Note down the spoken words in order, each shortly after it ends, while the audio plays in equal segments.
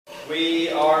We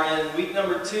are in week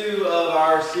number 2 of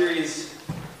our series,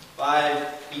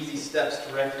 5 Easy Steps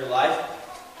to Wreck Your Life.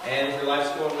 And if your life's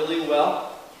going really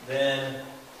well, then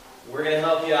we're going to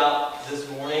help you out this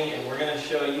morning, and we're going to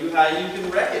show you how you can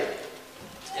wreck it.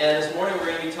 And this morning we're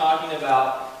going to be talking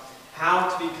about how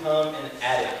to become an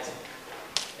addict.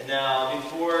 And now,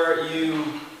 before you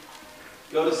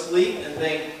go to sleep and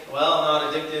think, well, I'm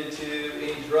not addicted to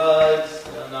any drugs,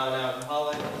 I'm not an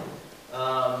alcoholic,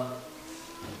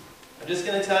 I'm just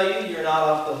going to tell you, you're not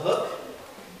off the hook.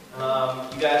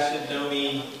 You guys should know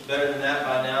me better than that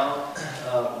by now.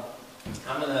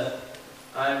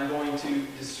 I'm going to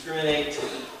discriminate.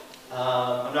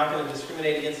 I'm not going to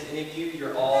discriminate against any of you.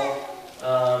 You're all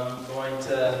going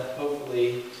to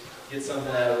hopefully get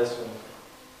something out of this one.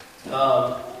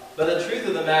 But the truth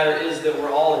of the matter is that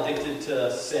we're all addicted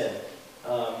to sin.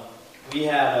 We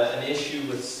have an issue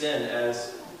with sin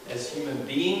as human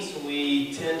beings.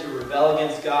 We tend to rebel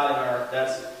against God, and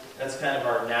that's kind of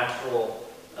our natural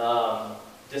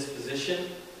disposition.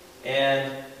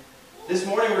 And this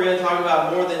morning we're going to talk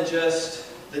about more than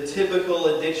just the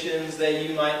typical addictions that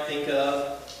you might think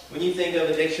of. When you think of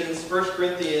addictions, 1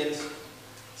 Corinthians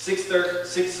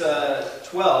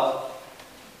 6:12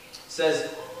 says,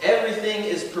 "Everything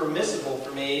is permissible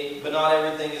for me, but not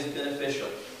everything is beneficial.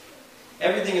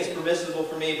 Everything is permissible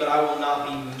for me, but I will not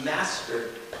be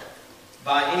mastered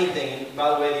by anything." And by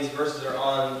the way, these verses are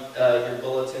on your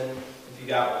bulletin if you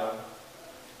got one.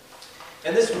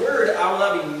 And this word, "I will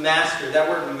not be mastered," that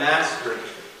word "mastered"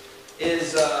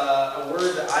 is a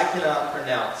word that I cannot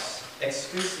pronounce.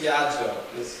 Exousiazo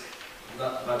is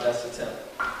not my best attempt.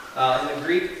 In the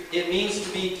Greek, it means to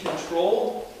be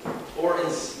controlled or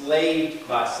enslaved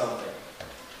by something.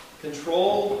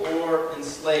 Controlled or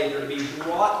enslaved, or to be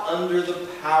brought under the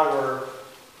power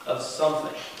of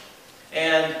something.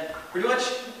 And pretty much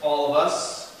all of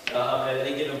us, at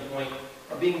any given point,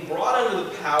 are being brought under the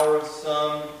power of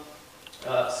some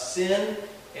sin,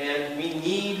 and we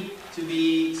need to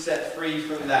be set free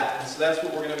from that. And so that's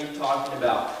what we're going to be talking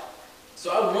about.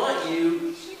 So I want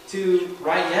you to,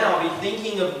 right now, be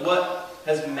thinking of what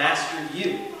has mastered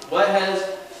you. What has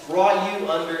brought you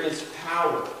under its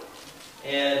power.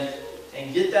 And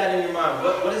get that in your mind.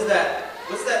 What is that?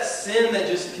 What's that sin that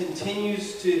just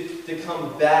continues to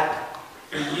come back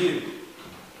for you?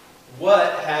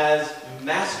 What has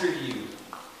mastered you?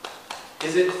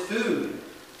 Is it food?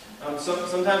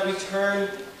 Sometimes we turn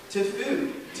to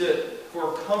food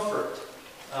for comfort.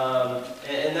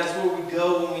 And that's where we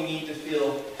go when we need to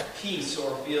feel peace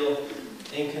or feel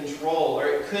in control. Or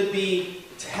it could be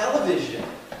television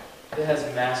that has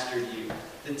mastered you.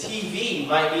 The TV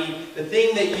might be the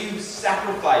thing that you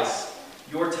sacrifice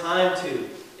your time to.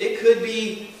 It could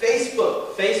be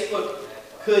Facebook. Facebook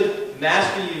could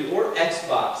master you, or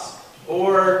Xbox,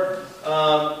 or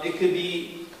it could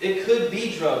be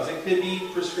drugs. It could be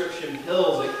prescription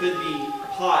pills. It could be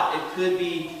pot. It could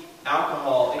be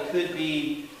alcohol. It could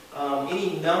be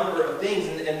any number of things,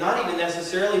 and not even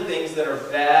necessarily things that are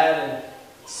bad and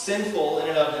sinful in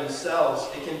and of themselves.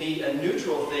 It can be a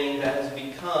neutral thing that has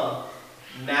become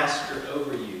mastered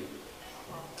over you.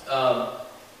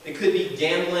 It could be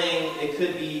gambling. It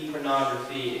could be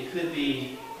pornography. It could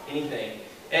be anything.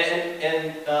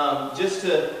 And just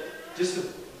to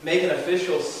make an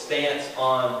official stance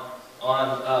on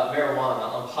marijuana,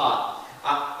 on pot,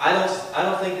 I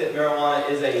don't think that marijuana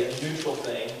is a neutral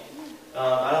thing.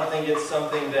 I don't think it's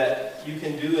something that you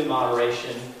can do in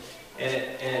moderation.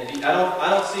 I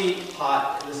don't see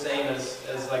pot the same as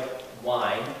like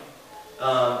wine.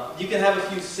 You can have a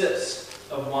few sips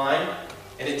of wine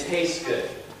and it tastes good.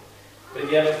 But if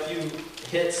you have a few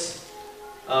hits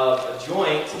of a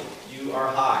joint, you are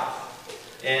high.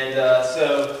 And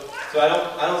so I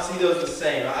don't see those the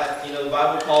same. The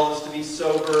Bible calls us to be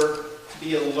sober, to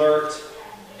be alert,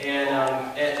 and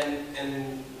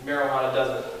marijuana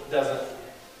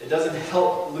doesn't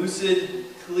help lucid,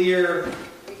 clear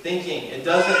thinking. It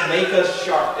doesn't make us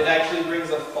sharp. It actually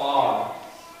brings a fog.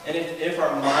 And if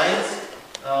our minds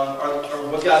are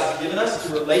what God's given us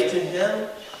to relate to Him,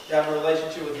 to have a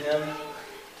relationship with Him,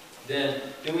 then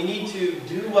we need to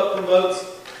do what promotes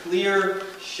clear,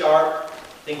 sharp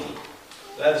thinking.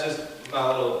 So that's just my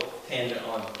little tangent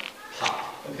on pot.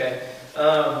 Okay.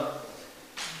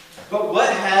 But what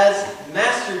has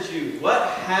mastered you? What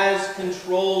has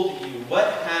controlled you? What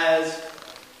has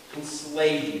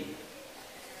enslaved you?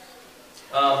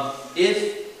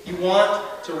 If you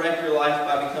want to wreck your life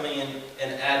by becoming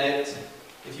an addict,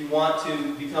 if you want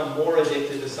to become more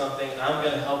addicted to something, I'm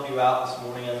going to help you out this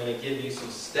morning. I'm going to give you some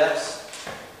steps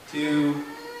to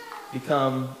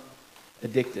become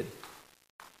addicted.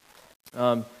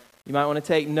 You might want to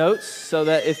take notes so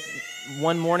that if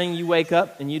one morning you wake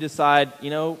up and you decide,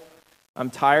 I'm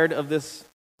tired of this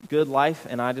good life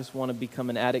and I just want to become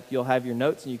an addict, you'll have your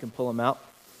notes and you can pull them out.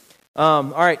 All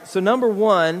right, so number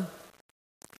one,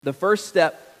 the first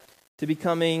step to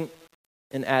becoming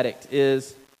an addict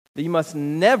is that you must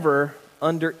never,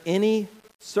 under any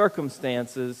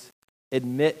circumstances,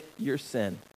 admit your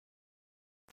sin.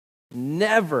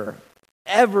 Never,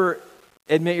 ever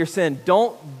admit your sin.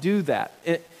 Don't do that.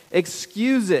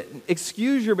 Excuse it.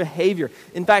 Excuse your behavior.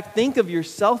 In fact, think of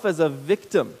yourself as a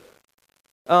victim.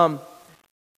 Don't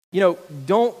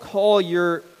call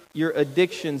your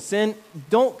addiction sin.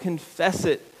 Don't confess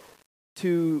it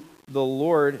to the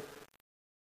Lord,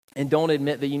 and don't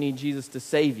admit that you need Jesus to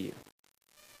save you.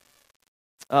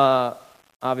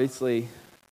 Obviously,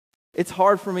 it's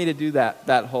hard for me to do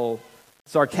that whole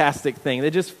sarcastic thing.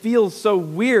 It just feels so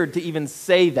weird to even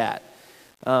say that.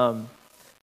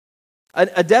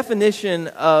 A definition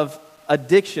of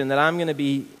addiction that I'm going to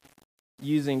be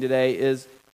using today is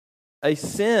a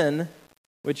sin,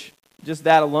 which just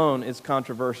that alone is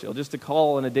controversial. Just to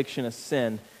call an addiction a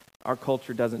sin, our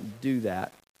culture doesn't do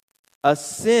that. A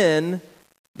sin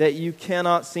that you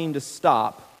cannot seem to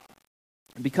stop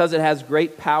because it has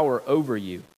great power over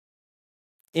you.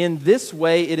 In this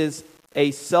way, it is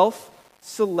a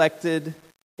self-selected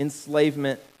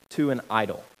enslavement to an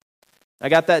idol. I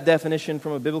got that definition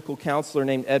from a biblical counselor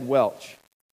named Ed Welch.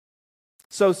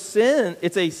 So sin,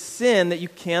 it's a sin that you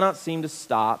cannot seem to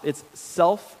stop. It's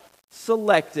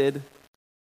self-selected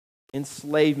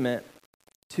enslavement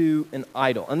to an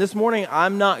idol. And this morning,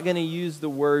 I'm not going to use the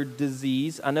word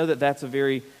disease. I know that that's a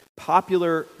very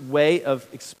popular way of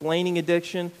explaining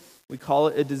addiction. We call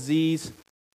it a disease.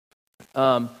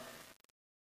 We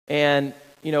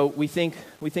think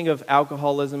of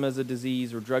alcoholism as a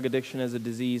disease or drug addiction as a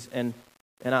disease, and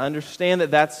I understand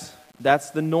that that's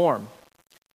the norm.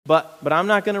 But I'm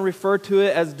not going to refer to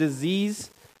it as disease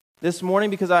this morning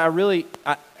because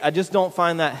I just don't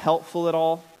find that helpful at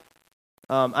all.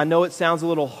 I know it sounds a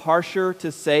little harsher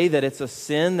to say that it's a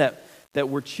sin that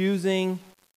we're choosing.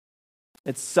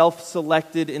 It's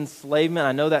self-selected enslavement.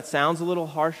 I know that sounds a little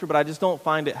harsher, but I just don't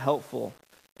find it helpful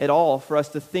at all for us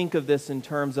to think of this in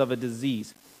terms of a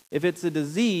disease. If it's a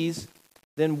disease,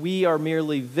 then we are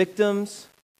merely victims,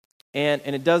 and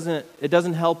it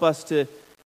doesn't help us to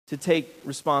take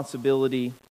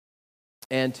responsibility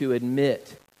and to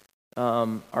admit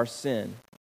our sin.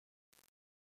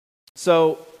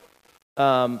 So,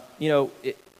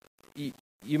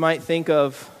 you might think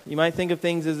of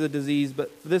things as a disease,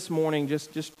 but for this morning,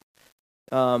 just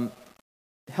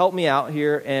help me out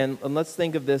here, and let's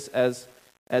think of this as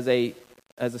a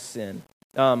sin.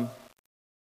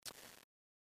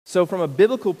 So, from a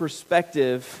biblical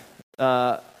perspective,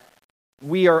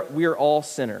 we are all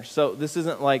sinners. So this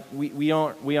isn't like we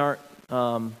aren't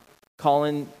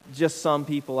calling just some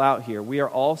people out here. We are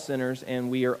all sinners, and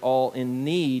we are all in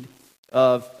need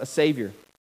of a Savior.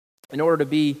 In order to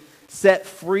be set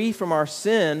free from our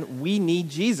sin, we need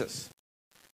Jesus.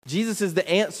 Jesus is the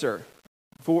answer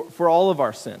for all of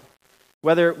our sin.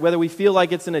 Whether we feel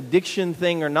like it's an addiction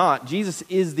thing or not, Jesus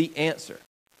is the answer.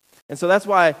 And so that's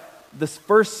why the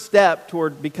first step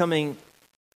toward becoming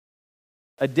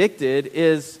addicted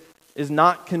is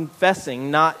not confessing,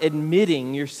 not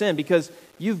admitting your sin, because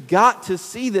you've got to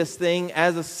see this thing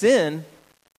as a sin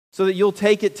so that you'll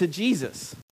take it to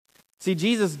Jesus. See,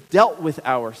 Jesus dealt with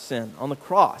our sin on the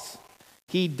cross.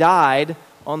 He died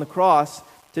on the cross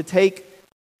to take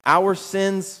our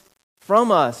sins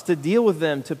from us, to deal with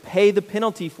them, to pay the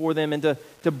penalty for them, and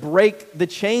to break the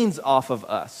chains off of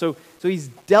us. So he's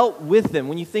dealt with them.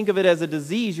 When you think of it as a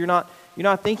disease, you're not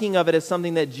thinking of it as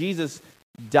something that Jesus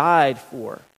died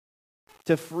for,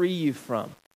 to free you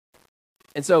from.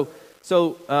 And so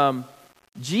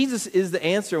Jesus is the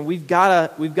answer, and we've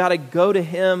got to go to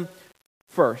Him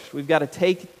first. We've got to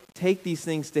take these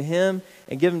things to Him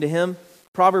and give them to Him.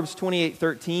 Proverbs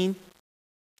 28:13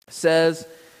 says,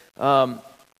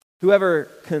 "Whoever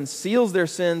conceals their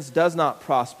sins does not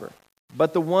prosper,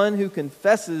 but the one who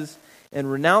confesses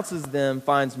and renounces them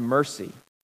finds mercy."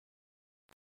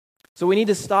 So we need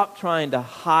to stop trying to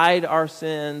hide our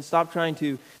sin, stop trying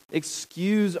to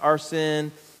excuse our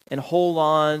sin and hold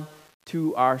on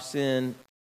to our sin.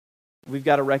 We've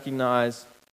got to recognize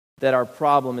that our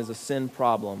problem is a sin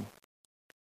problem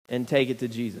and take it to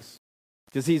Jesus,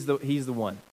 because He's the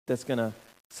one that's going to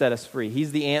set us free.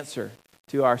 He's the answer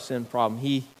to our sin problem.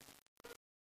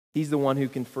 He's the one who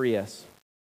can free us.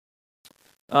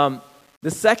 The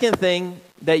second thing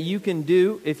that you can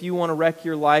do if you want to wreck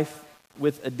your life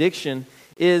with addiction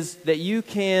is that you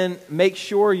can make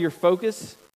sure your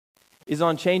focus is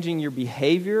on changing your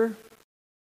behavior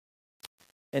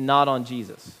and not on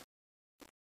Jesus.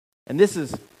 And this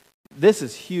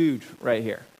is huge right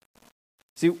here.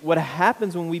 See, what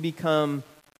happens when we become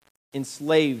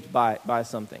enslaved by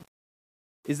something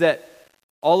is that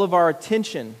all of our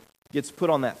attention gets put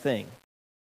on that thing.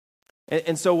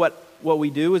 And so what we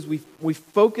do is we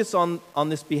focus on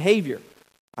this behavior.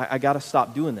 I got to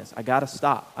stop doing this. I got to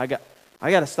stop. I got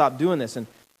to stop doing this, and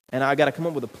I got to come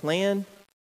up with a plan.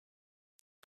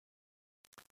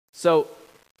 So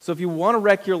if you want to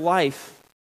wreck your life,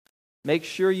 make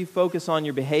sure you focus on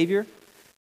your behavior,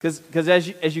 because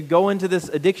as you go into this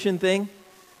addiction thing,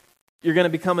 you're going to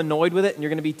become annoyed with it, and you're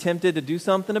going to be tempted to do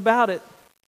something about it.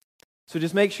 So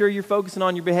just make sure you're focusing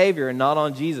on your behavior and not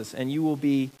on Jesus, and you will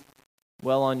be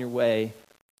well on your way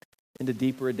into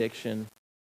deeper addiction.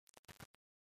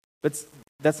 But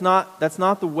that's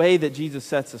not the way that Jesus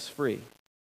sets us free.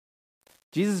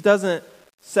 Jesus doesn't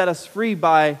set us free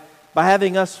by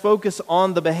having us focus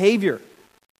on the behavior.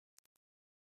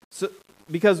 So,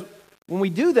 because when we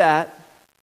do that,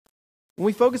 when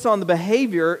we focus on the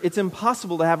behavior, it's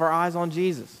impossible to have our eyes on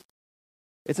Jesus.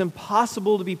 It's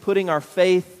impossible to be putting our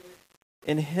faith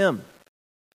in Him.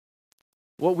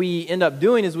 What we end up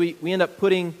doing is we end up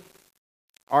putting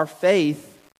our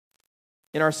faith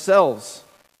in ourselves.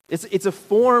 It's a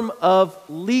form of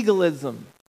legalism.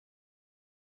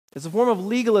 It's a form of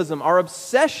legalism. Our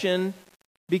obsession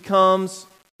becomes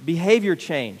behavior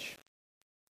change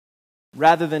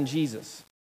rather than Jesus.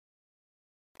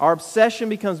 Our obsession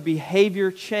becomes behavior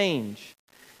change.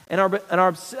 And our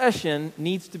obsession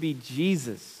needs to be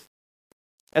Jesus.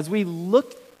 As we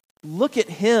look at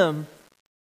Him,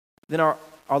 then our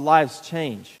lives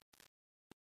change.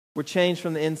 We're changed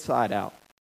from the inside out.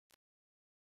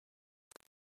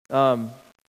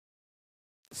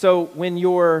 So when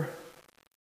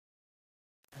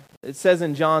it says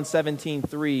in John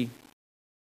 17:3,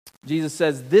 Jesus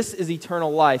says, "This is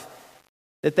eternal life,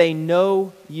 that they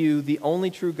know you, the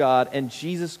only true God, and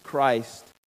Jesus Christ,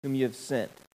 whom you have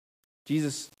sent."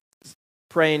 Jesus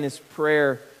praying his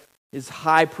prayer, his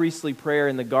high priestly prayer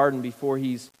in the garden before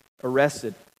he's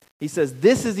arrested. He says,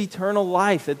 "This is eternal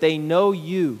life, that they know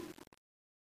you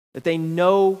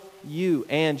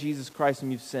and Jesus Christ,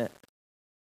 whom you've sent."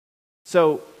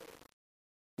 So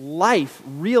life,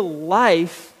 real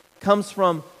life, comes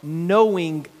from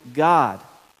knowing God.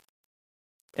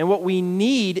 And what we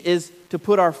need is to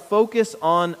put our focus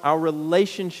on our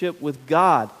relationship with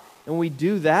God. And when we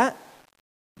do that,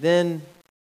 then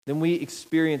we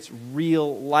experience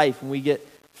real life, and we get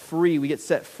free, we get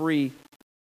set free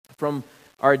from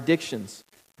our addictions.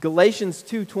 Galatians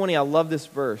 2:20, I love this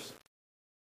verse.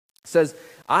 It says,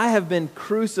 "I have been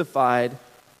crucified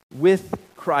with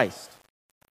Christ."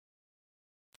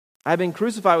 I've been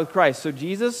crucified with Christ. So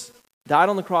Jesus died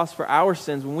on the cross for our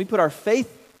sins. When we put our faith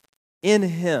in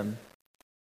Him,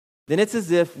 then it's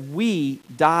as if we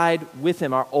died with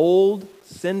Him. Our old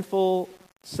sinful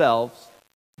selves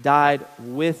died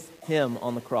with Him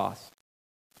on the cross.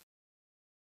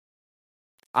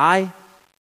 I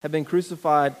have been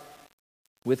crucified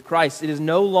with Christ. It is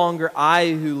no longer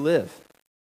I who live,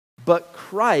 but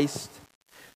Christ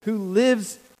who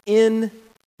lives in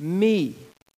me.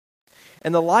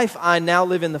 And the life I now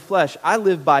live in the flesh, I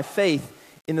live by faith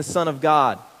in the Son of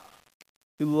God,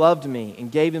 who loved me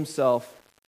and gave Himself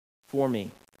for me.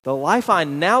 The life I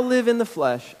now live in the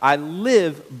flesh, I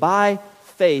live by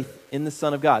faith in the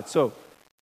Son of God. So,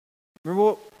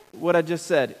 remember what I just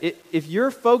said. If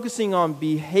you're focusing on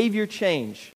behavior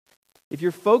change, if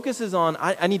your focus is on,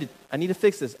 I need to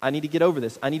fix this, I need to get over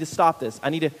this, I need to stop this, I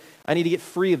need to get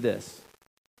free of this,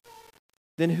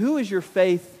 then who is your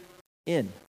faith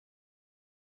in?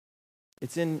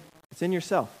 It's in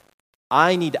yourself.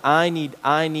 I need.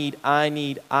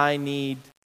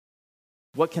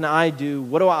 What can I do?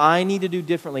 What do I need to do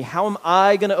differently? How am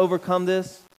I going to overcome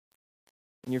this?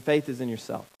 And your faith is in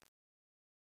yourself.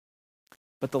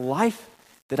 But the life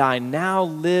that I now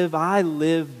live, I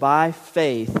live by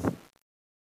faith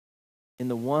in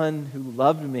the one who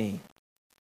loved me.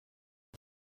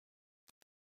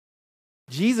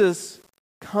 Jesus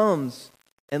comes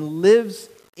and lives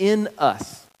in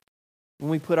us when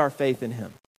we put our faith in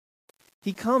Him.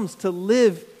 He comes to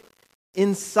live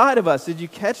inside of us. Did you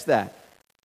catch that?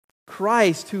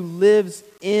 Christ who lives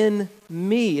in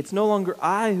me. It's no longer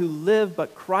I who live,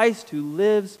 but Christ who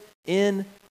lives in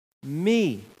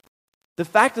me. The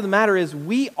fact of the matter is,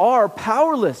 we are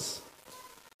powerless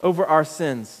over our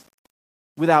sins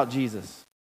without Jesus.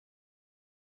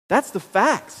 That's the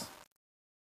facts.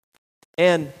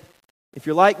 And if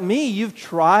you're like me, you've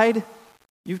tried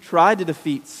to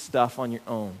defeat stuff on your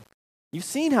own. You've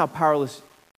seen how powerless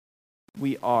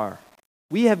we are.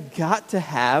 We have got to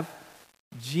have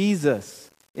Jesus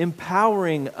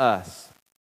empowering us.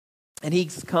 And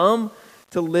he's come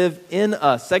to live in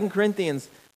us. 2 Corinthians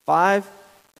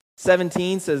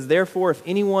 5:17 says, "Therefore, if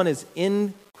anyone is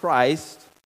in Christ,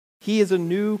 he is a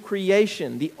new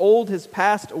creation. The old has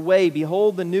passed away.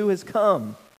 Behold, the new has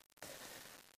come."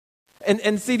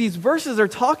 And see, these verses are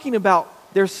talking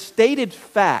about their stated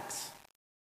facts.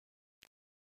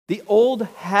 The old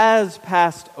has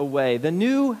passed away. The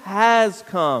new has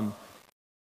come.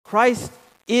 Christ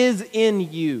is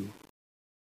in you.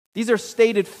 These are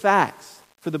stated facts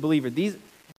for the believer.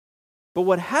 But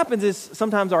what happens is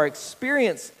sometimes our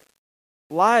experience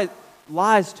lies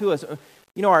to us.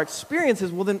 Our experience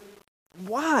is, well, then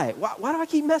why? Why do I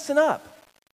keep messing up?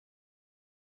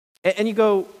 And you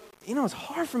go, it's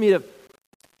hard for me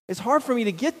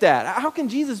to get that. How can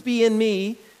Jesus be in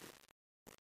me?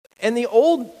 And the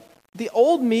old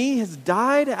me has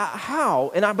died.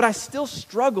 How? But I still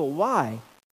struggle. Why?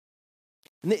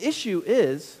 And the issue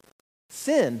is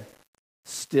sin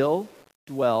still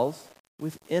dwells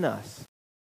within us.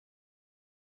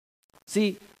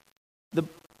 See,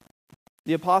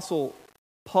 the Apostle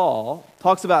Paul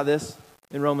talks about this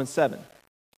in Romans 7.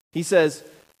 He says,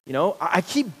 I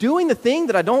keep doing the thing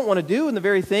that I don't want to do, and the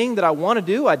very thing that I want to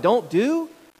do, I don't do.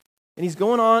 And he's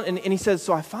going on, and he says,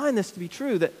 so I find this to be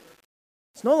true, that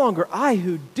it's no longer I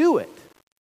who do it.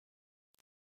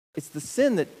 It's the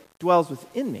sin that dwells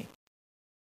within me.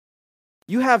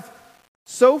 You have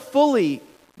so fully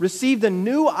received a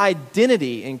new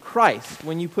identity in Christ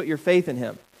when you put your faith in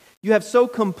Him. You have so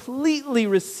completely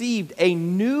received a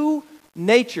new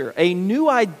nature, a new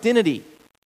identity,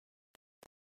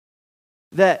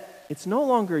 that it's no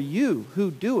longer you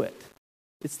who do it.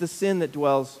 It's the sin that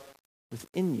dwells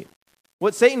within you.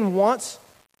 What Satan wants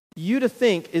you to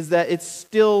think is that it's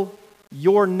still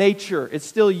your nature. It's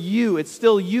still you. It's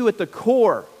still you at the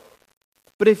core.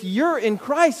 But if you're in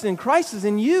Christ and Christ is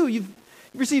in you, you've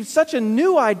received such a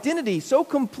new identity so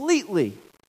completely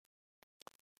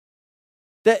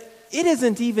that it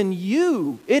isn't even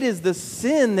you. It is the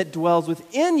sin that dwells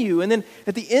within you. And then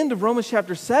at the end of Romans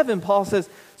chapter 7, Paul says,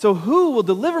 so who will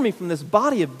deliver me from this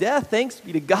body of death? Thanks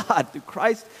be to God through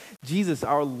Christ Jesus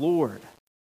our Lord.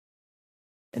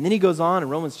 And then he goes on in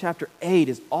Romans chapter 8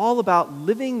 is all about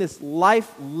living this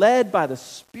life led by the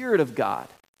Spirit of God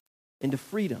into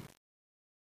freedom.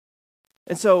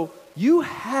 And so if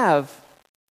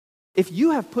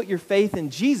you have put your faith in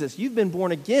Jesus, you've been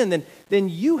born again, then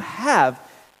you have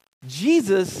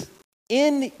Jesus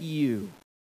in you.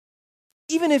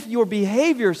 Even if your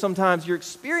behavior sometimes, your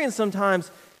experience sometimes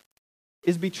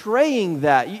is betraying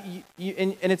that,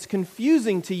 and it's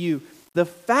confusing to you, the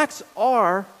facts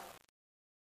are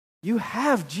you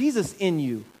have Jesus in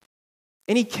you.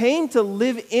 And He came to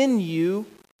live in you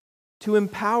to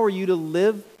empower you to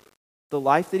live the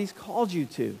life that He's called you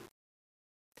to.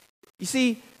 You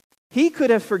see, He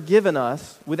could have forgiven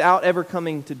us without ever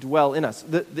coming to dwell in us.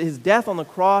 His death on the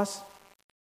cross,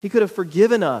 He could have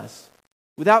forgiven us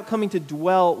without coming to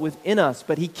dwell within us.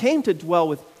 But He came to dwell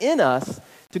within us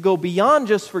to go beyond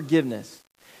just forgiveness,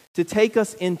 to take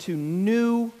us into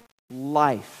new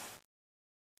life,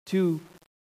 to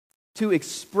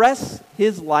express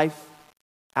His life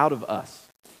out of us.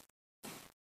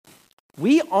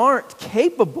 We aren't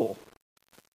capable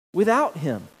without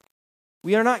Him.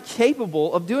 We are not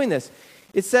capable of doing this.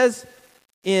 It says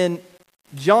in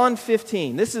John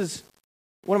 15, this is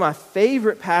one of my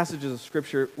favorite passages of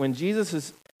Scripture when Jesus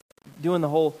is doing the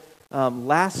whole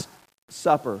Last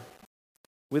Supper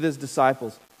with His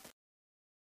disciples.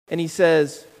 And He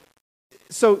says,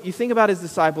 so you think about His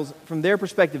disciples from their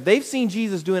perspective. They've seen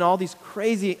Jesus doing all these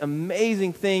crazy,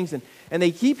 amazing things, and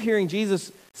they keep hearing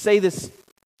Jesus say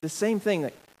the same thing.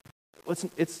 Like,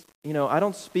 I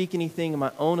don't speak anything in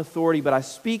my own authority, but I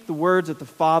speak the words that the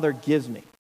Father gives me.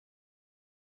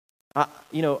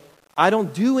 I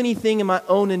don't do anything in my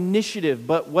own initiative,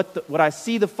 but what I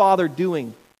see the Father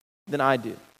doing, then I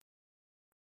do.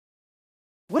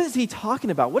 What is He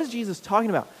talking about? What is Jesus talking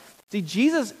about? See,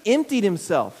 Jesus emptied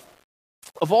Himself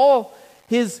of all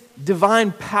His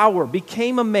divine power,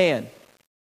 became a man.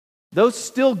 Though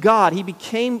still God, He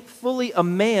became fully a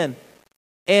man,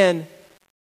 and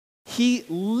He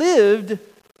lived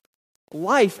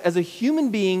life as a human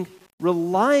being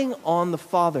relying on the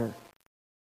Father.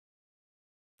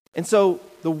 And so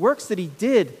the works that He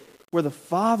did were the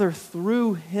Father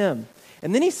through Him.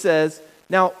 And then He says,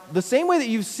 now, the same way that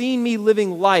you've seen me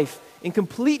living life in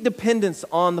complete dependence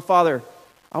on the Father,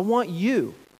 I want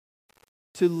you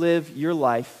to live your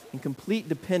life in complete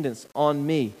dependence on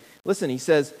me. Listen, He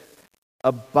says,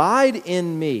 abide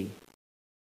in me,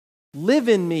 Live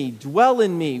in me, dwell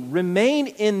in me, remain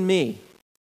in me,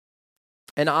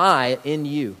 and I in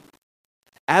you.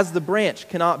 As the branch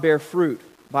cannot bear fruit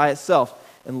by itself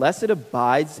unless it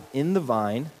abides in the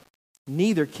vine,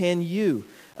 neither can you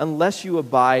unless you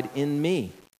abide in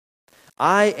me.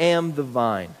 I am the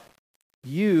vine,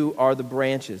 you are the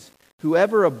branches.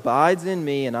 Whoever abides in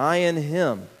me and I in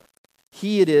him,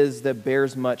 he it is that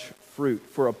bears much fruit.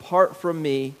 For apart from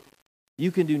me, you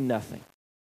can do nothing.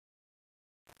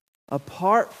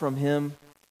 Apart from him,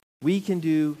 we can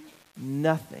do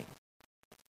nothing.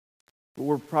 But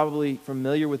we're probably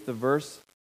familiar with the verse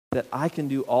that I can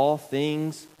do all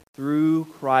things through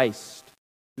Christ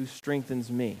who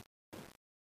strengthens me.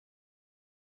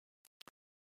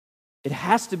 It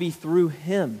has to be through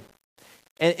him.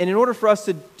 And in order for us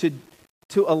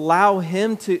to allow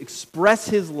him to express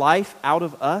his life out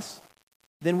of us,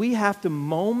 then we have to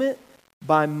moment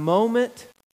by moment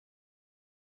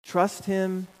trust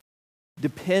him,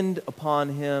 depend upon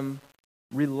him,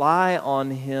 rely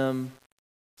on him,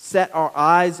 set our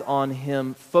eyes on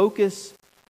him, focus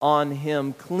on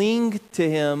him, cling to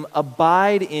him,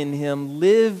 abide in him,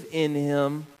 live in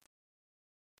him.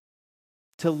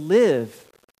 To live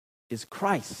is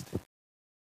Christ.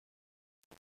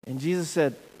 And Jesus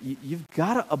said, you've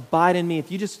got to abide in me.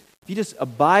 If you just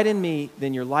abide in me,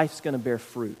 then your life's going to bear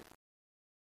fruit.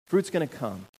 Fruit's going to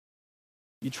come.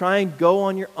 You try and go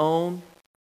on your own,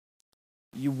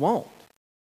 you won't.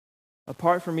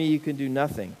 Apart from me, you can do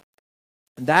nothing.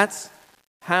 And that's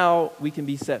how we can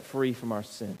be set free from our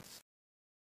sins.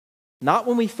 Not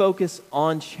when we focus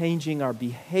on changing our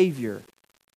behavior,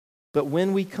 but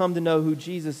when we come to know who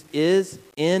Jesus is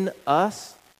in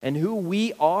us and who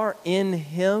we are in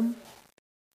him,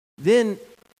 then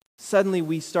suddenly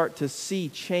we start to see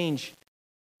change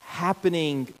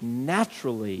happening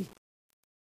naturally.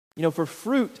 You know, for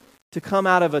fruit to come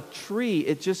out of a tree,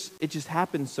 it just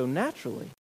happens so naturally.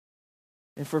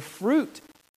 And for fruit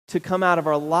to come out of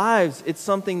our lives, it's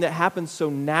something that happens so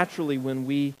naturally when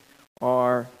we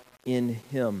are in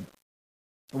him.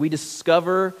 We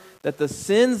discover that the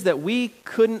sins that we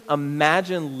couldn't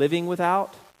imagine living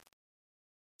without,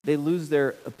 they lose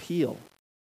their appeal.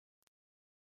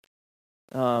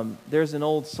 There's an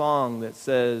old song that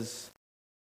says,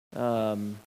 how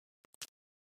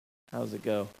does it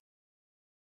go?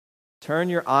 Turn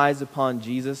your eyes upon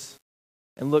Jesus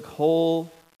and look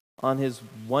whole on his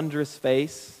wondrous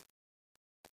face,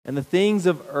 and the things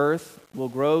of earth will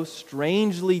grow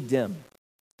strangely dim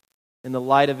in the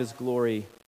light of his glory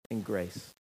and grace.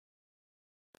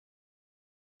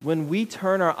 When we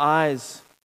turn our eyes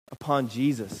upon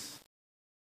Jesus,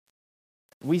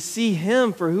 we see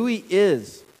him for who he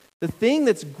is. The thing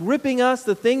that's gripping us,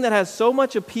 the thing that has so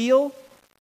much appeal,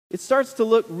 it starts to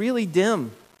look really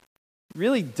dim,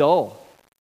 really dull.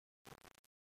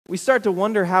 We start to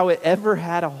wonder how it ever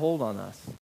had a hold on us.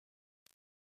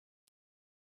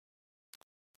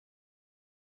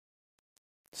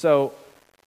 So,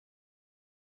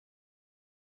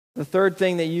 the third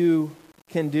thing that you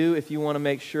can do if you want to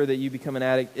make sure that you become an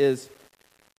addict is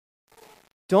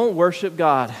don't worship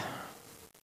God.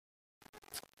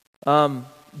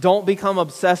 Don't become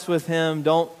obsessed with him.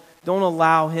 Don't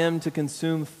allow him to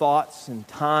consume thoughts and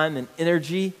time and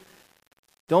energy.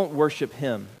 Don't worship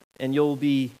him, and you'll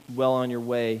be well on your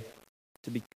way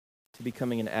to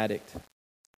becoming an addict.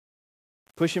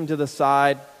 Push him to the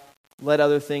side. Let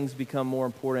other things become more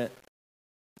important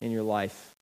in your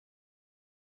life.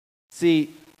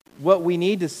 See, what we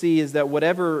need to see is that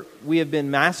whatever we have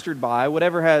been mastered by,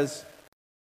 whatever has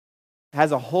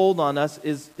a hold on us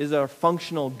is our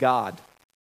functional God.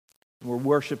 We're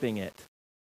worshiping it.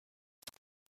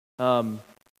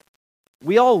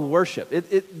 We all worship.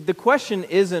 The question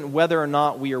isn't whether or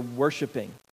not we are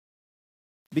worshiping.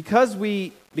 Because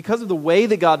of the way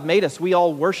that God made us, we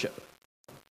all worship.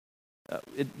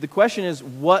 The question is,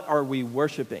 what are we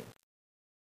worshiping?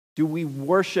 Do we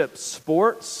worship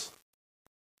sports?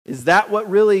 Is that what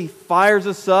really fires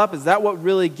us up? Is that what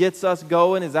really gets us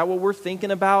going? Is that what we're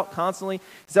thinking about constantly?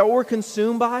 Is that what we're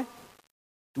consumed by?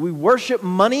 Do we worship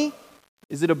money?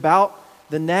 Is it about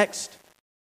the next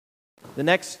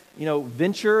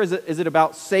venture? Is it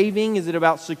about saving? Is it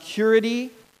about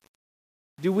security?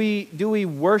 Do we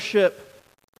worship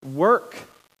work?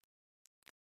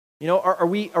 You know, are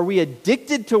we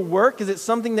addicted to work? Is it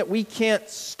something that we can't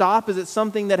stop? Is it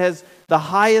something that has the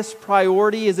highest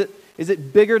priority? Is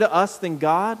it bigger to us than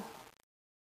God?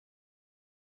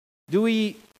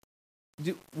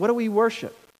 What do we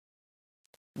worship?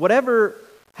 Whatever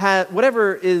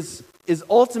is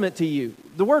ultimate to you.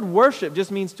 The word worship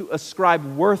just means to ascribe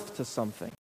worth to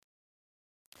something.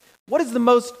 What is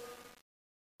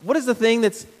the thing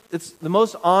that's that's the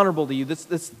most honorable to you,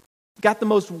 that's got the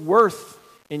most worth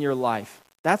in your life.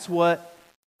 That's what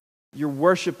you're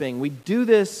worshiping. We do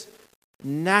this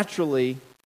naturally.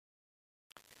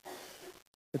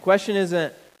 The question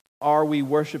isn't, are we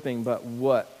worshiping, but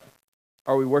what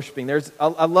are we worshiping?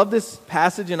 I love this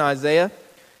passage in Isaiah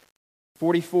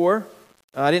 44.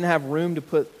 I didn't have room to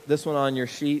put this one on your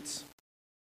sheets.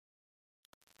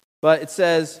 But it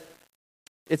says,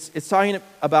 it's talking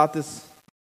about this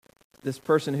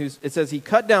person it says he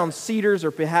cut down cedars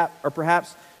or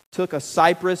perhaps took a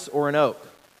cypress or an oak.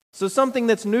 So something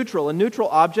that's neutral, a neutral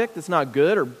object that's not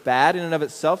good or bad in and of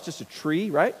itself, just a tree,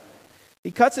 right?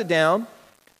 He cuts it down.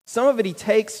 Some of it he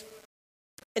takes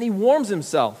and he warms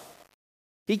himself.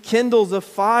 He kindles a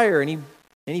fire and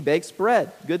he bakes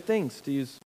bread. Good things to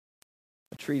use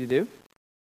a tree to do.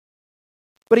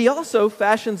 But he also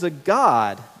fashions a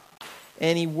god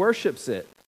and he worships it.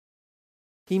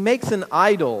 He makes an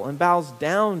idol and bows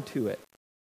down to it.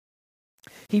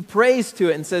 He prays to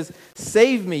it and says,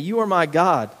 "Save me, you are my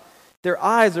God." Their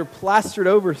eyes are plastered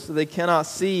over so they cannot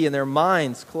see, and their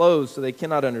minds closed so they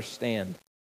cannot understand.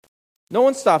 No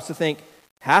one stops to think,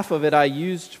 half of it I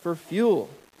used for fuel.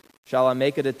 Shall I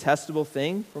make a detestable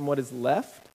thing from what is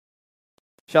left?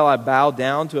 Shall I bow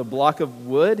down to a block of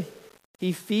wood?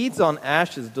 He feeds on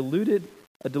ashes.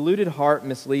 A deluded heart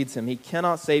misleads him. He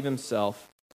cannot save himself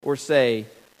or say,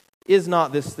 "Is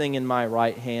not this thing in my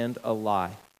right hand a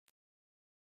lie?"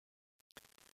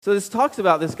 So this talks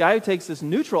about this guy who takes this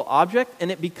neutral object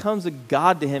and it becomes a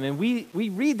god to him. And we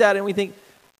read that and we think,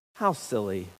 how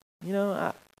silly. You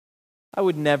know, I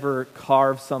would never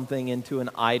carve something into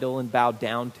an idol and bow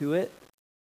down to it.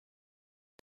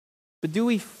 But do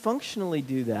we functionally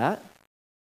do that?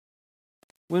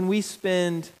 When we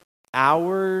spend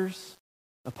hours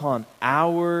upon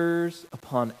hours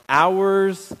upon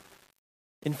hours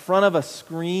in front of a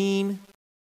screen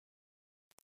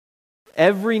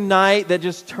every night that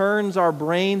just turns our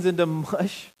brains into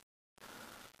mush.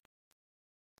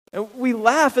 And we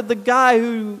laugh at the guy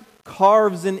who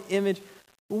carves an image.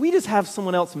 We just have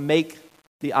someone else make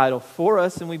the idol for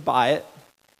us and we buy it.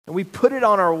 And we put it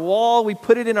on our wall. We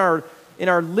put it in our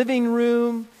living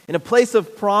room in a place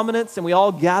of prominence and we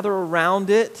all gather around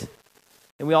it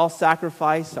and we all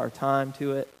sacrifice our time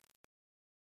to it.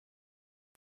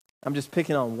 I'm just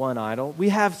picking on one idol. We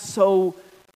have so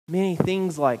many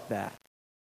things like that.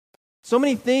 So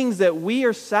many things that we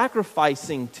are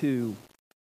sacrificing to,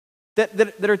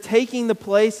 that are taking the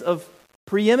place of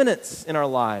preeminence in our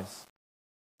lives.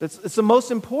 It's the most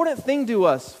important thing to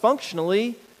us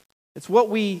functionally. It's what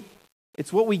we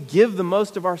give the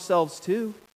most of ourselves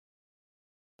to.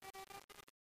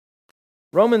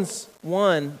 Romans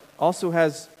 1 also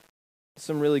has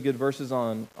some really good verses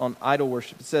on idol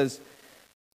worship. It says,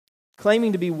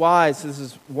 claiming to be wise, this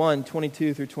is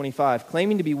 1:22 through 25.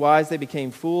 Claiming to be wise, they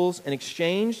became fools and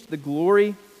exchanged the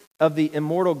glory of the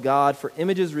immortal God for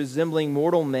images resembling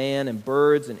mortal man and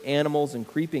birds and animals and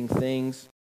creeping things.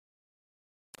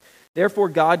 Therefore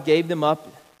God gave them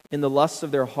up in the lusts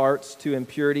of their hearts to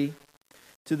impurity,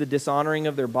 to the dishonoring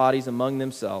of their bodies among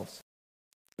themselves.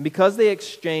 And because they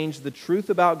exchanged the truth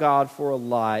about God for a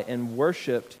lie and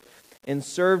worshipped and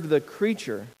served the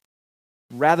creature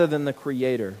rather than the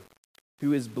Creator,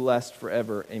 who is blessed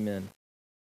forever. Amen.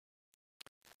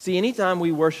 See, anytime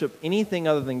we worship anything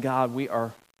other than God, we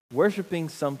are worshiping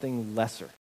something lesser.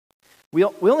 We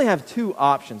only have two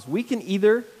options. We can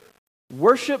either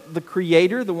worship the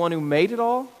Creator, the one who made it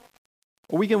all,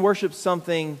 or we can worship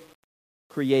something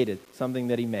created, something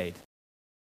that He made.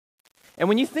 And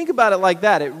when you think about it like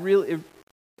that,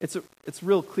 it's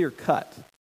real clear cut.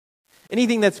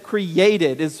 Anything that's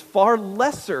created is far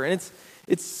lesser, and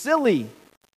it's silly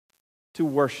to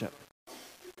worship.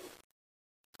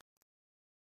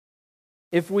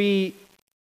 If we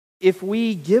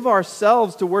give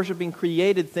ourselves to worshiping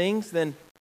created things, then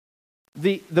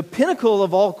the pinnacle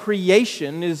of all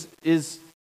creation is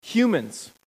humans,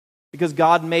 because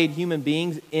God made human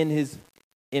beings in His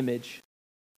image.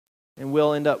 And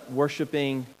we'll end up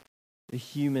worshiping the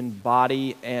human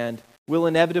body, and we'll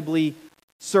inevitably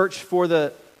search for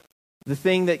the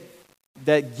thing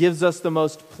that gives us the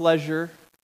most pleasure.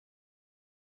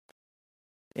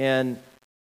 And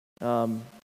that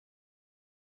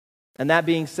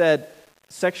being said,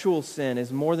 sexual sin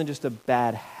is more than just a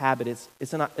bad habit.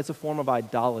 It's a form of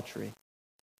idolatry.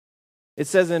 It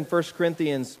says in 1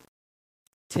 Corinthians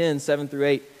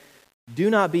 10:7-8, "Do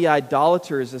not be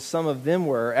idolaters as some of them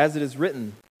were, as it is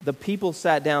written, the people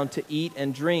sat down to eat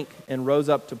and drink and rose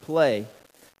up to play.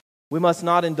 We must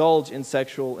not indulge in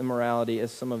sexual immorality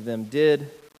as some of them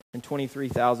did, and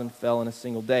 23,000 fell in a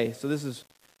single day." So this is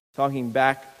talking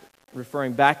back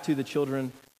referring back to the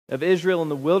children of Israel in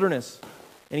the wilderness.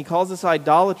 And he calls this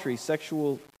idolatry,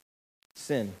 sexual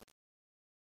sin.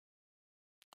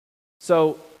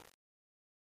 So,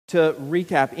 to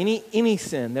recap, any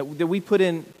sin that we put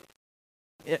in,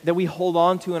 that we hold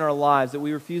on to in our lives, that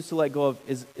we refuse to let go of,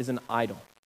 is an idol.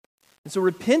 And so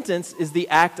repentance is the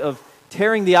act of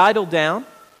tearing the idol down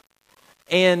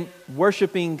and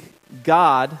worshiping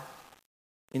God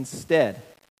instead.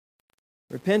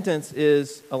 Repentance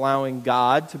is allowing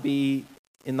God to be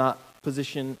in that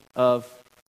position of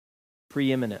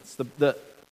preeminence, the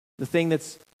thing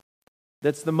that's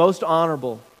the most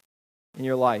honorable in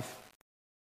your life.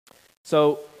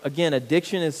 So again,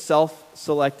 addiction is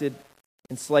self-selected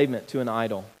enslavement to an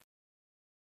idol.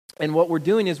 And what we're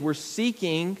doing is we're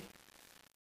seeking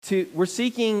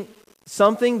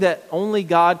something that only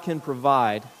God can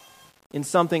provide in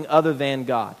something other than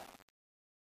God.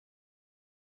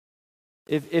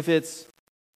 If it's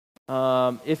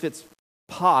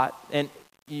pot, and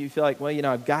you feel like, well,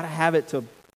 I've got to have it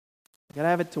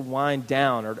to wind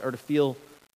down or to feel,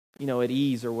 at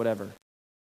ease or whatever.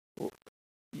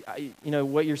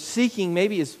 What you're seeking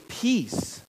maybe is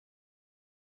peace.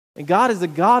 And God is the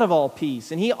God of all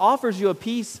peace, and He offers you a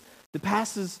peace that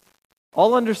passes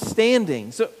all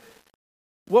understanding. So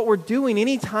what we're doing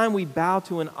anytime we bow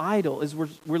to an idol is we're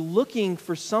looking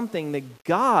for something that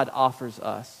God offers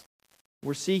us.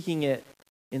 We're seeking it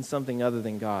in something other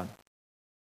than God.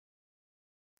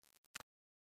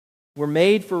 We're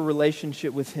made for a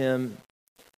relationship with Him,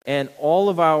 and all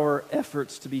of our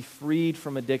efforts to be freed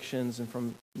from addictions and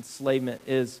from enslavement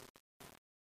is,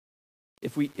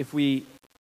 if we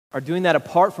are doing that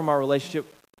apart from our relationship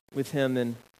with Him,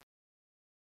 then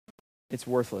it's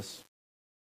worthless.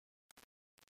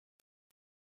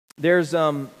 There's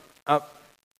I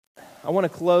want to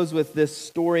close with this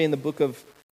story in the book of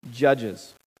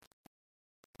Judges.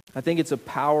 I think it's a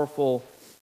powerful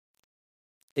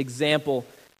example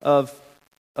of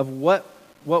what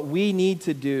we need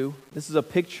to do. This is a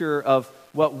picture of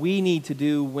what we need to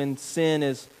do when sin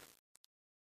is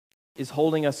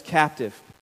holding us captive.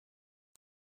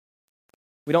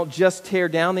 We don't just tear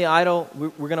down the idol. We're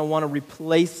going to want to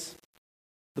replace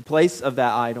the place of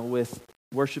that idol with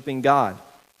worshiping God.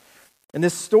 And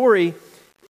this story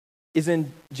is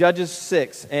in Judges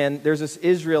 6, and there's this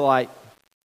Israelite.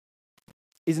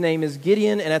 His name is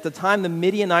Gideon, and at the time the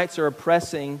Midianites are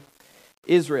oppressing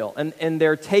Israel, and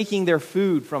they're taking their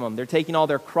food from them. They're taking all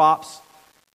their crops.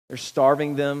 They're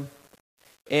starving them.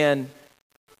 And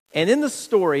in the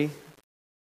story,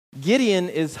 Gideon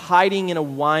is hiding in a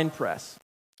wine press,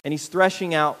 and he's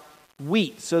threshing out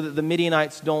wheat so that the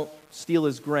Midianites don't steal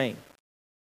his grain.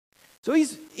 So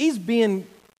he's being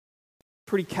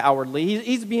pretty cowardly.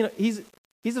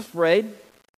 He's afraid,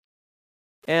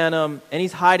 and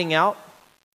he's hiding out.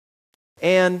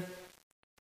 And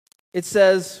it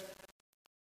says,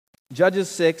 Judges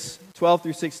 6, 12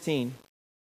 through 16.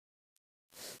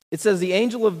 It says, the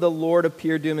angel of the Lord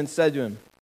appeared to him and said to him,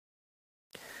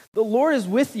 "The Lord is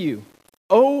with you,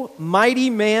 O mighty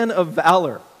man of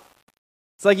valor."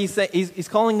 It's like he's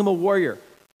calling him a warrior.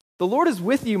 "The Lord is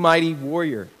with you, mighty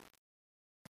warrior."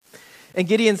 And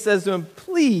Gideon says to him,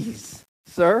 "Please,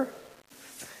 sir,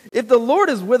 if the Lord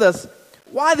is with us,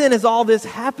 why then has all this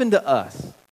happened to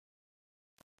us?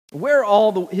 Where are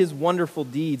all His wonderful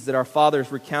deeds that our fathers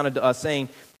recounted to us, saying,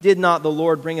 'Did not the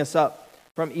Lord bring us up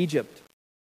from Egypt?'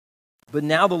 But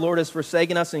now the Lord has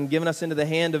forsaken us and given us into the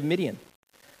hand of Midian."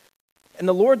 And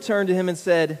the Lord turned to him and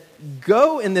said,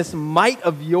 "Go in this might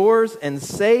of yours and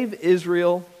save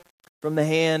Israel from the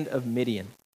hand of Midian.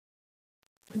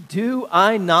 Do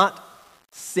I not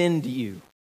send you?"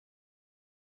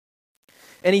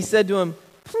 And he said to him,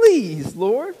 "Please,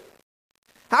 Lord,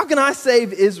 how can I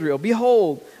save Israel?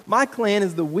 Behold, my clan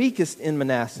is the weakest in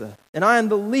Manasseh, and I am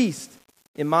the least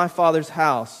in my father's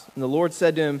house." And the Lord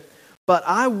said to him, "But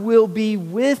I will be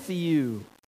with you,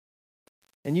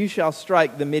 and you shall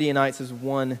strike the Midianites as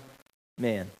one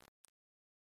man."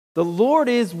 The Lord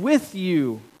is with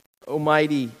you, O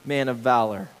mighty man of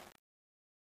valor.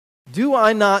 Do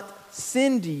I not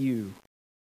send you?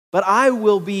 But I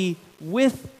will be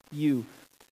with you.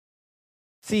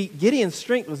 See, Gideon's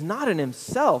strength was not in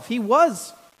himself. He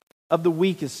was of the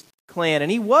weakest clan, and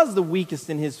he was the weakest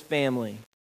in his family.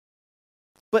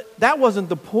 But that wasn't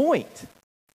the point.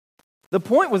 The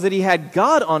point was that he had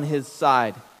God on his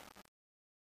side.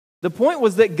 The point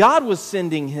was that God was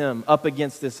sending him up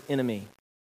against this enemy.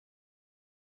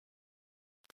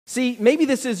 See, maybe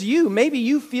this is you. Maybe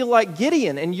you feel like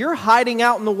Gideon, and you're hiding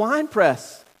out in the wine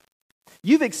press.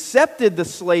 You've accepted the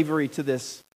slavery to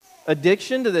this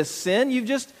addiction, to this sin. You've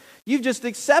just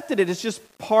accepted it. It's just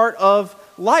part of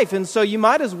life. And so you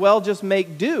might as well just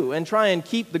make do and try and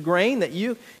keep the grain that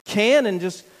you can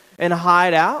and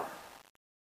hide out.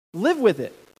 Live with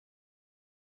it.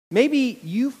 Maybe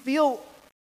you feel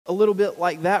a little bit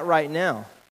like that right now.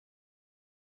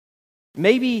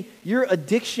 Maybe your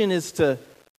addiction is to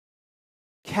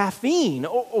caffeine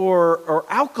or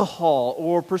alcohol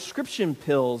or prescription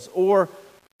pills or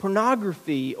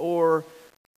pornography, or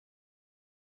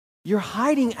you're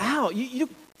hiding out. You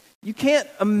can't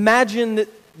imagine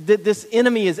that this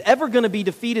enemy is ever going to be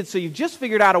defeated, so you've just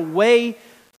figured out a way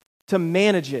to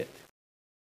manage it.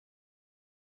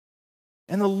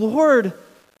 And the Lord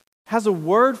has a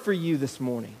word for you this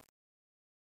morning.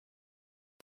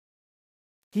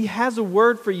 He has a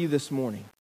word for you this morning.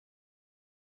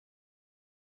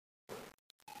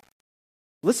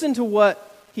 Listen to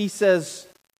what he says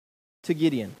to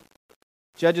Gideon.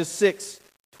 Judges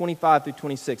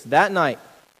 6:25-26. That night,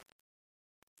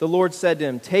 the Lord said to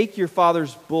him, "Take your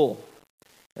father's bull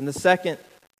and the second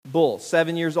bull,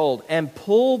 7 years old, and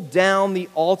pull down the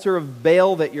altar of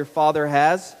Baal that your father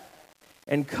has,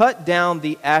 and cut down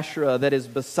the Asherah that is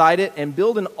beside it, and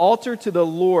build an altar to the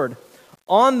Lord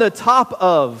on the top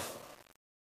of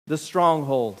the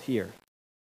stronghold here."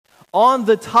 On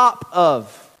the top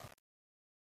of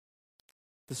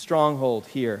the stronghold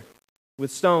here,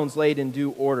 with stones laid in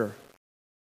due order.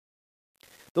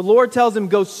 The Lord tells him,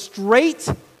 go straight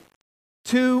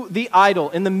to the idol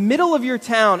in the middle of your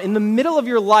town, in the middle of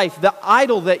your life, the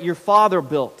idol that your father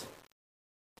built.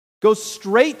 Go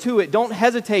straight to it. Don't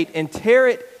hesitate, and tear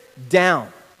it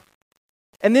down.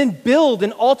 And then build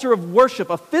an altar of worship,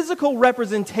 a physical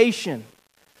representation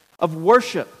of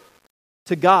worship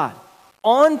to God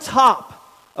on top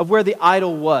of where the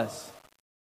idol was.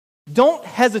 Don't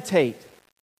hesitate.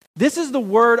 This is the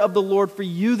word of the Lord for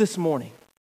you this morning.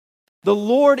 The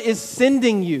Lord is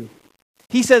sending you.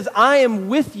 He says, I am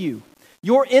with you.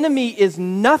 Your enemy is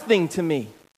nothing to me.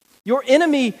 Your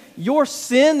enemy, your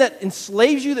sin that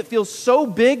enslaves you, that feels so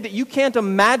big that you can't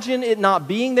imagine it not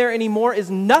being there anymore, is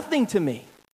nothing to me.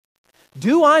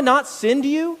 Do I not send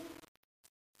you?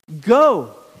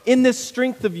 Go in this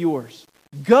strength of yours.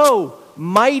 Go,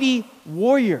 mighty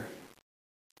warrior.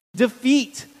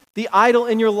 Defeat the idol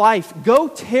in your life. Go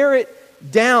tear it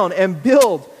down and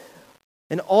build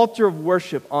an altar of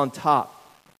worship on top.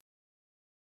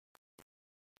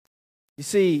 You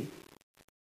see,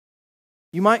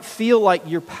 you might feel like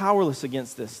you're powerless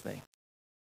against this thing.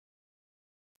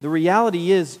 The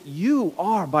reality is you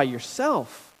are by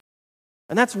yourself.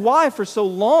 And that's why for so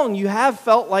long you have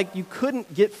felt like you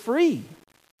couldn't get free.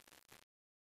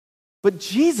 But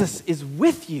Jesus is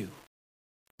with you.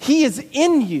 He is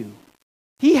in you.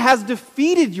 He has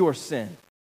defeated your sin.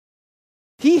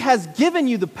 He has given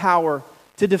you the power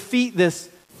to defeat this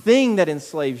thing that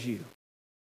enslaves you.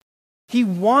 He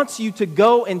wants you to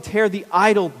go and tear the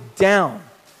idol down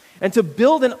and to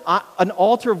build an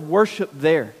altar of worship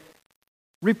there.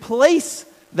 Replace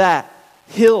that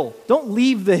hill. Don't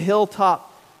leave the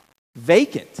hilltop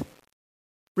vacant.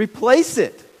 Replace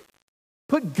it.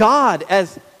 Put God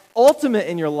as ultimate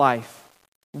in your life.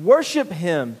 Worship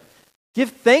Him. Give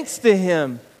thanks to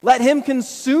Him. Let Him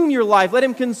consume your life. Let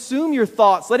Him consume your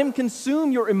thoughts. Let Him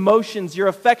consume your emotions, your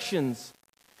affections.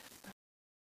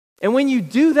 And when you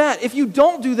do that, if you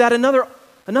don't do that, another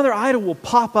idol will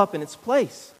pop up in its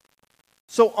place.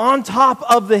 So on top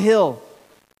of the hill,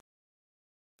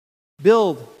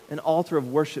 build an altar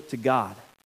of worship to God.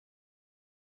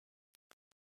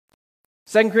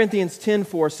 2 Corinthians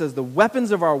 10:4 says, the weapons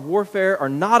of our warfare are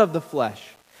not of the flesh,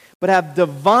 but have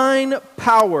divine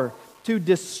power to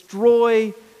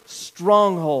destroy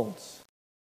strongholds.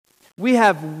 We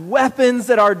have weapons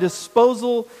at our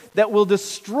disposal that will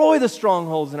destroy the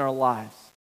strongholds in our lives.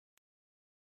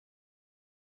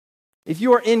 If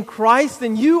you are in Christ,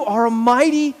 then you are a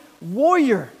mighty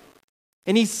warrior.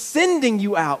 And He's sending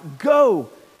you out. Go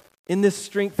in this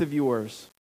strength of yours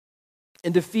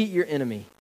and defeat your enemy.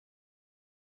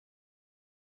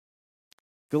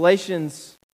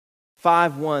 Galatians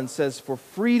 5:1 says, for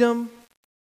freedom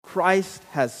Christ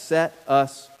has set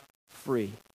us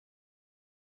free.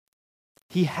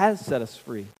 He has set us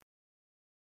free.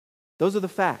 Those are the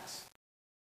facts.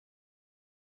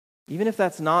 Even if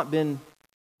that's not been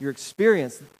your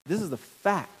experience, this is the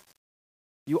fact.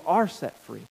 You are set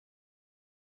free.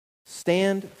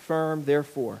 Stand firm,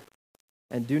 therefore,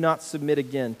 and do not submit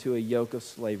again to a yoke of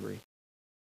slavery.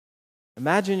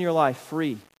 Imagine your life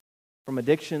free from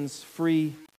addictions,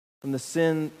 free from the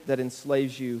sin that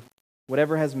enslaves you,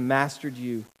 whatever has mastered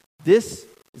you. This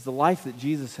is the life that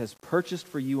Jesus has purchased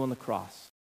for you on the cross.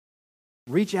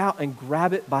 Reach out and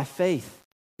grab it by faith.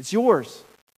 It's yours.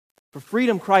 For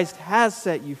freedom, Christ has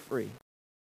set you free.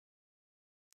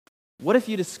 What if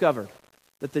you discovered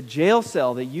that the jail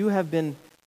cell that you have been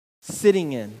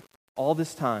sitting in all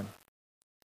this time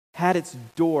had its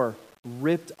door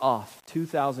ripped off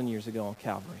 2,000 years ago on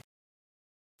Calvary,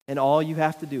 and all you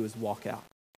have to do is walk out?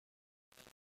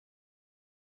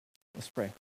 Let's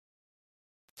pray.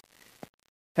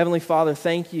 Heavenly Father,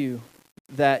 thank you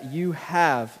that you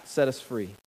have set us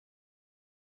free.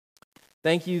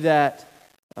 Thank you that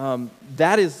that's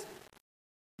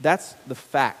the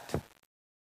fact.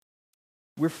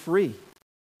 We're free.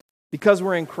 Because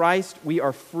we're in Christ, we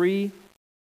are free,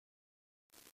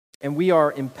 and we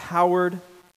are empowered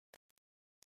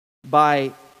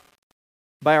by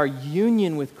our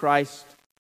union with Christ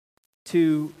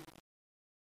to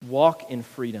walk in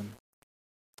freedom,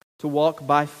 to walk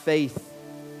by faith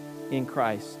in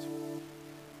Christ.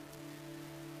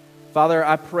 Father,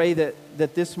 I pray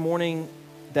that this morning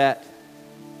that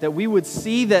we would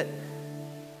see that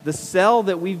the cell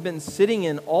that we've been sitting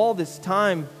in all this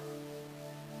time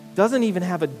doesn't even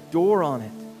have a door on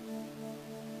it.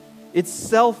 It's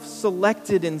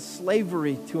self-selected in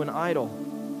slavery to an idol.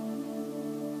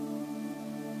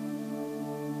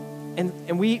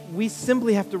 And we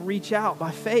simply have to reach out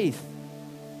by faith.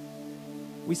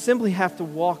 We simply have to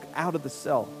walk out of the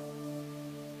cell.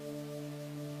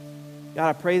 God,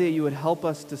 I pray that you would help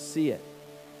us to see it.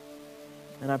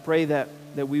 And I pray that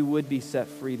we would be set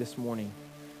free this morning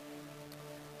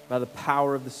by the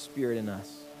power of the Spirit in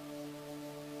us.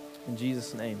 In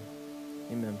Jesus' name,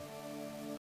 amen.